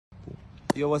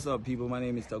Yo, what's up, people? My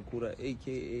name is Takura,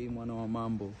 aka Mwana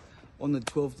Mambo. On the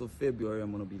 12th of February, I'm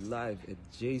gonna be live at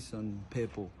Jason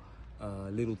Peppo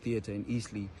Little Theater in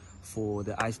Eastleigh for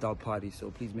the Iced Out party.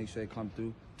 So please make sure you come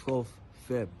through. 12th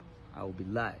Feb, I will be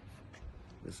live.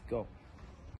 Let's go.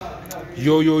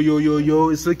 Yo,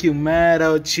 it's looking mad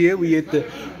out here. We at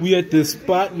the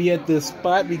spot.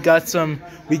 We got some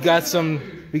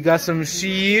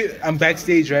shit. I'm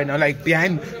backstage right now, like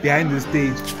behind the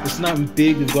stage. It's not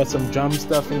big. We've got some drum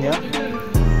stuff in here.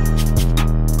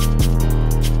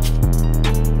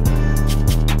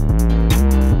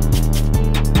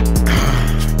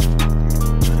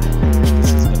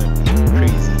 This is gonna be a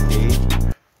crazy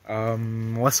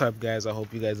day. What's up, guys? I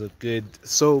hope you guys are good.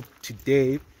 So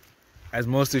today, as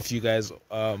most of you guys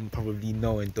probably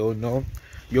know and don't know,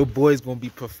 your boy is gonna be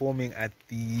performing at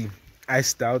the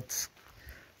Iced Out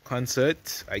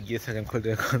concert. I guess I can call it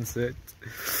a concert.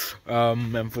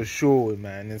 And for sure,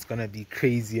 man, it's gonna be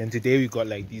crazy. And today we got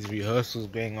like these rehearsals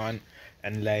going on,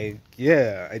 and like,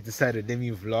 yeah, I decided let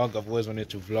me vlog. I've always wanted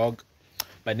to vlog,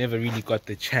 but never really got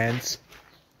the chance.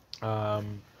 So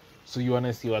you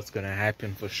wanna see what's gonna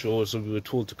happen for sure. So we were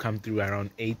told to come through around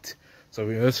 8. So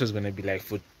rehearsal is gonna be like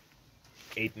for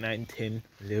 8, 9, 10,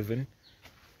 11,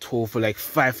 12 for like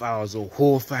 5 hours, or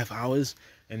whole 5 hours.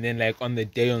 And then like on the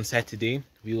day on Saturday,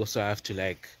 we also have to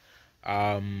like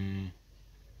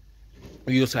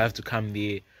we also have to come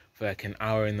there for like an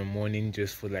hour in the morning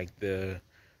just for like the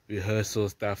rehearsal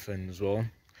stuff and as well.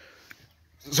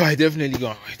 So I definitely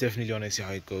want to see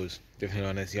how it goes.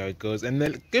 And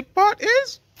the good part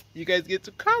is you guys get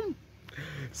to come.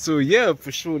 So yeah,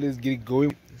 for sure, let's get it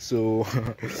going. So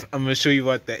I'm gonna show you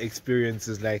what the experience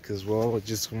is like as well.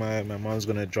 Just my mom's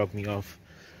gonna drop me off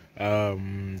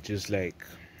just like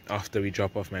after we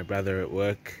drop off my brother at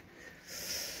work,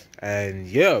 and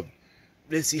yeah,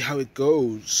 let's see how it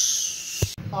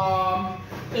goes.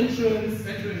 Entrance,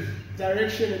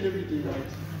 direction and everything, right?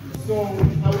 So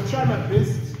I will try my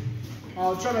best.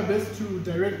 I'll try my best to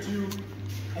direct you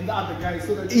and the other guy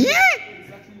so that you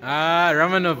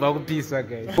Ramanov Bakupisa,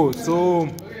 guys. Oh, so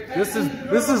this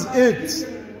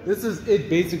is it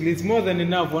basically. It's more than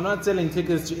enough. We're not selling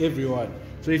tickets to everyone.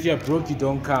 So if you're broke, you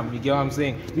don't come. You get what I'm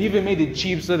saying? We even made it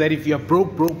cheap so that if you're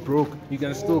broke, you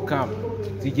can still come.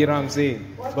 Do you get what I'm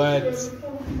saying? But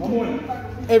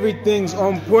everything's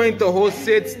on point. The whole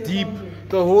set's deep.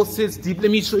 Let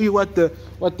me show you what the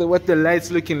lights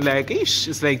looking like. Ish,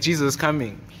 it's like Jesus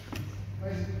coming.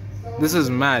 This is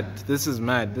mad.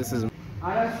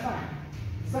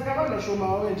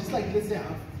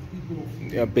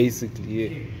 Yeah, basically,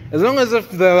 yeah. As long as if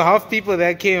the half people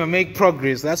that came and make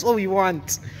progress, that's all we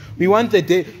want. We want the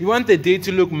day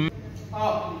to look. You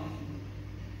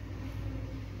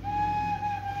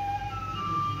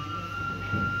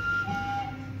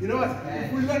know what?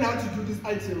 If we learn how to do this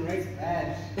item, right?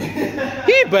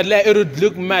 Yeah, but like it would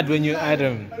look mad when you add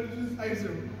them. How to do this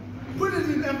item? Put it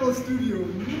in FL Studio.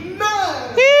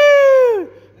 No! Yeah.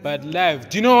 But live,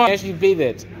 do you know how to actually play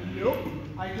that? Nope.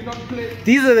 I cannot play.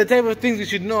 These are the type of things you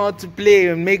should know how to play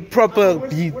and make proper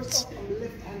beats.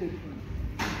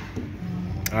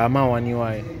 I'm one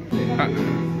UI.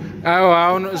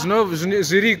 It's no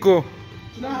Ziriko.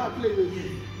 You know how to play this?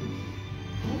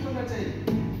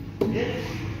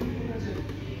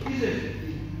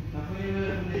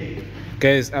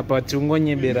 Guys, about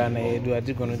tungonye berana yedu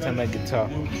ati konotamba guitar.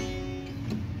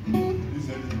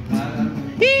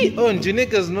 Oh, do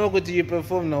niggas know what you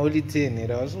perform na only 10? It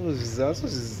was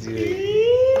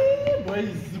Boy.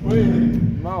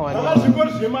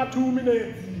 2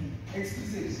 minutes.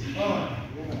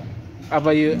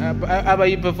 About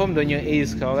you performed on your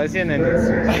A's call. I see an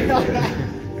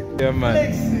yeah, man.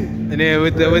 And yeah,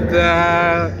 with the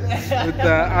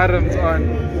arms on.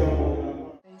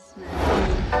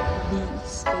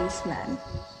 Spaceman.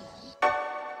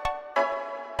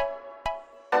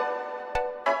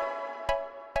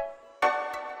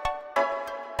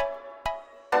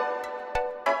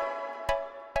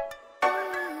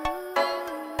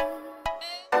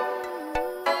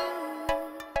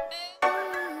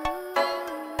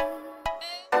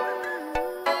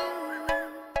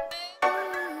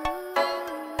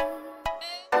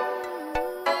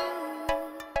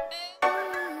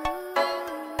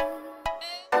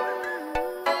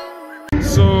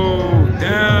 So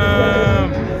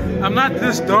damn, I'm not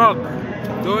this dog.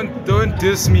 Don't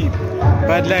diss me.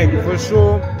 But like for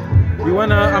sure,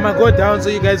 I'ma go down so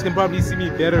you guys can probably see me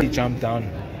better. Jump down.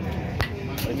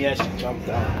 Let me actually jump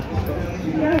down.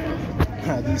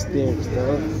 These stairs,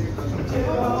 dog.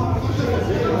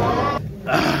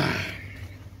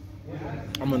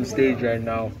 I'm on the stage right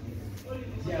now.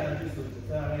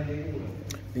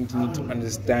 I think you need to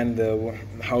understand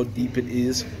how deep it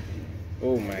is.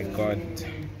 Oh my god.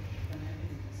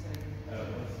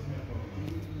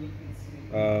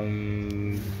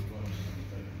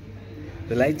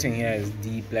 The lighting here is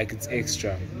deep, like it's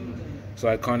extra, so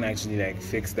I can't actually like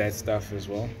fix that stuff as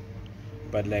well.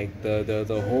 But like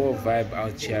the whole vibe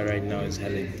out here right now is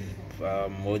hella deep.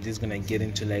 We're just gonna get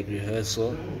into like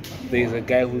rehearsal. There's a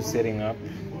guy who's setting up.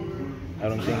 I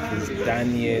don't think he's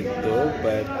done yet though,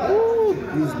 but ooh,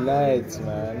 these lights,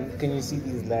 man. Can you see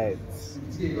these lights?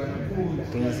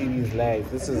 Can you see these lights?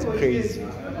 This is crazy.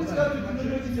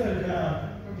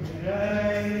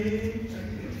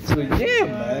 So yeah,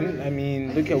 man. I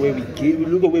mean, look at where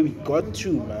we got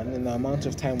to, man, and the amount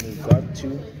of time we got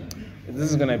to. This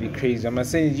is gonna be crazy. I'm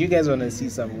saying you guys wanna see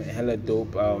some hella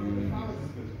dope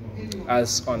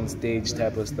us on stage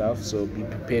type of stuff, so be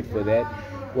prepared for that.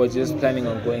 We're just planning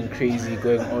on going crazy,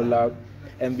 going all out.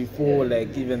 And before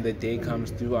like even the day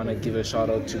comes through, I wanna give a shout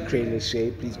out to Crazy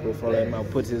Shape. Please go follow him. I'll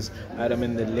put his item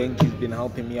in the link. He's been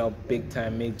helping me out big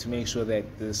time, to make sure that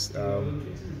this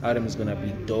item is gonna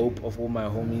be dope. Of all my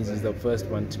homies, he's the first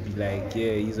one to be like,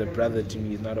 yeah, he's a brother to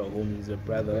me. He's not a homie, he's a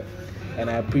brother. And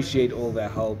I appreciate all the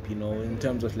help, you know, in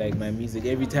terms of like my music.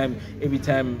 Every time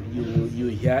you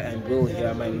hear and will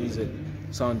hear my music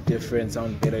sound different,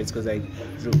 sound better, it's because I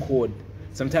record.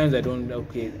 Sometimes I don't.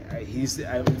 Okay,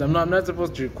 I'm not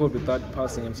supposed to record without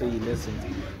passing him so he listens,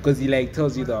 because he like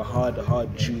tells you the hard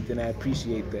truth, and I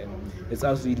appreciate that. It's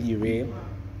absolutely rare.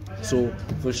 So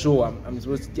for sure, I'm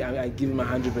supposed to. I give him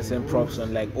 100% props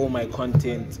on like all my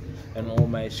content and all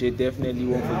my shit. Definitely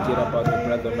won't forget about the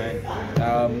brother, man.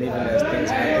 Even as things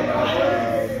happen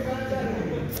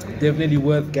out, definitely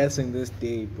worth guessing this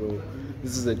day, bro.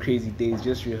 This is a crazy day. It's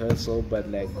just rehearsal, but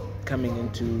like coming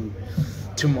into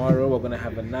tomorrow we're gonna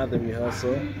have another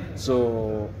rehearsal,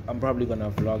 so I'm probably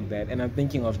gonna vlog that, and I'm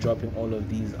thinking of dropping all of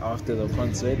these after the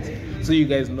concert so you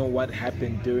guys know what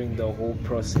happened during the whole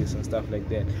process and stuff like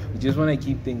that. We just want to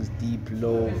keep things deep,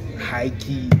 low, high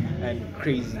key and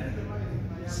crazy,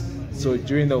 so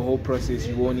during the whole process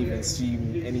you won't even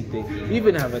see anything. We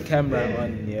even have a camera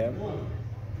on, yeah.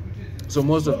 So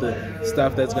most of the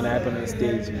stuff that's going to happen on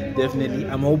stage, definitely,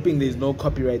 I'm hoping there's no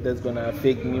copyright that's going to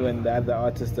affect me when the other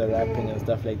artists are rapping and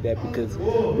stuff like that, because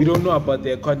we don't know about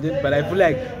their content. But I feel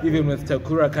like even with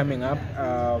Takura coming up,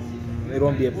 it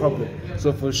won't be a problem.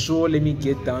 So for sure, let me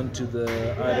get down to the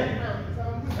item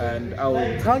and I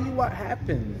will tell you what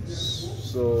happens.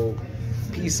 So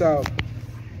peace out.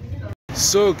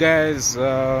 So guys,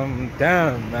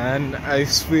 damn man, I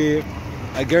swear,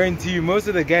 I guarantee you most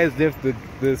of the guys left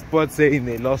the spot saying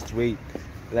they lost weight,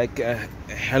 like a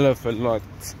hell of a lot,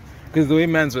 because the way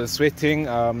mans were sweating.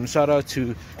 Shout out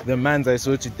to the mans I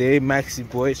saw today, Maxi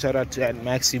Boy. Shout out to that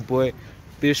Maxi Boy,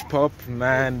 Bish Pop,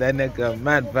 man, that nigga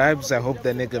mad vibes. I hope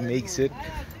that nigga makes it.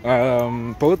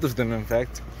 Both of them in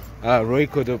fact.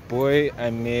 Royco the boy, I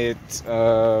met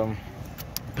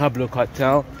Pablo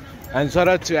CARTEL, and shout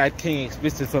out to at King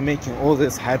Explicit for making all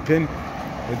this happen.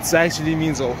 It actually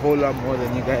means a whole lot more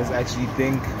than you guys actually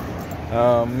think,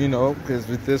 you know, because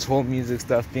with this whole music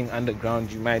stuff being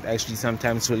underground, you might actually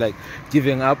sometimes feel like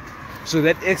giving up. So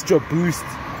that extra boost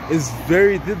is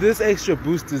this extra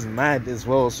boost is mad as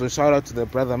well. So shout out to the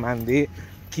brother, man. They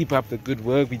keep up the good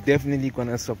work. We definitely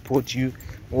gonna support you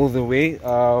all the way.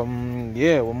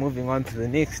 Yeah, we're moving on to the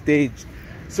next stage.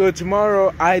 So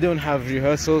tomorrow I don't have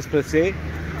rehearsals per se,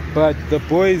 but the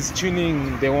boys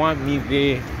tuning, they want me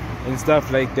there and stuff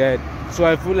like that, so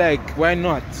I feel like why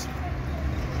not?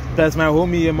 Plus my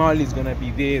homie Yall is gonna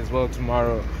be there as well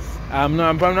tomorrow. I'm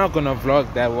not gonna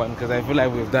vlog that one because I feel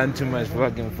like we've done too much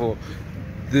vlogging for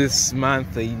this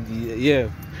month.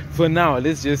 Yeah, for now,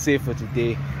 let's just say for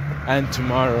today and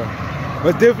tomorrow.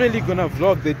 But definitely gonna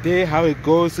vlog the day, how it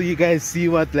goes, so you guys see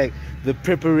what like the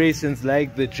preparations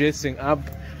like, the dressing up.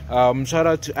 Shout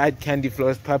out to Add Candy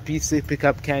Floss Puppy, say pick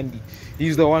up Candy.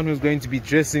 He's the one who's going to be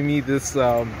dressing me this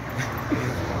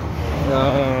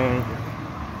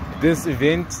this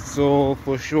event. So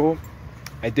for sure,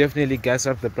 I definitely gas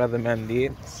up the brother man there.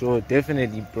 So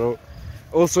definitely, bro.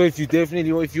 Also, if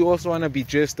you also want to be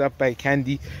dressed up by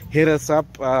Candy, hit us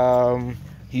up.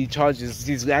 He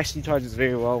actually charges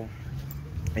very well.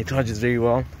 He charges very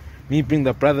well. Me being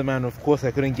the brother man, of course,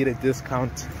 I couldn't get a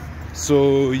discount.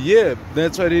 So yeah,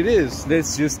 that's what it is.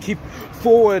 Let's just keep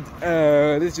forward.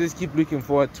 Let's just keep looking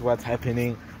forward to what's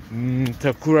happening.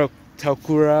 Takura,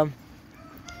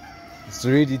 it's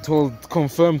already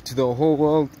confirmed to the whole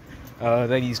world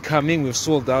that he's coming. We've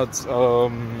sold out.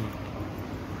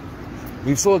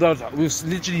 We've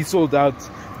literally sold out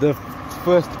the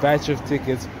first batch of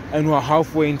tickets, and we're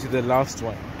halfway into the last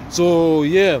one. So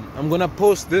yeah, I'm gonna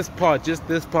post this part, just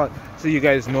this part, so you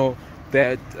guys know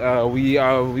that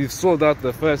we've sold out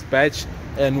the first batch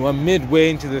and we're midway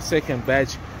into the second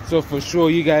batch. So for sure,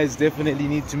 you guys definitely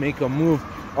need to make a move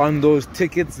on those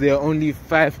tickets. They're only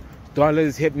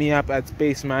 $5. Hit me up at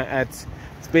Spaceman at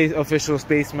Official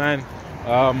Spaceman,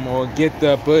 or get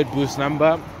the Bird Boost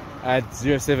number at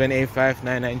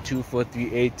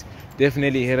 0785-992-438.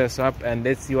 Definitely hit us up and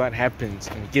let's see what happens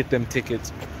and get them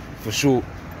tickets for sure.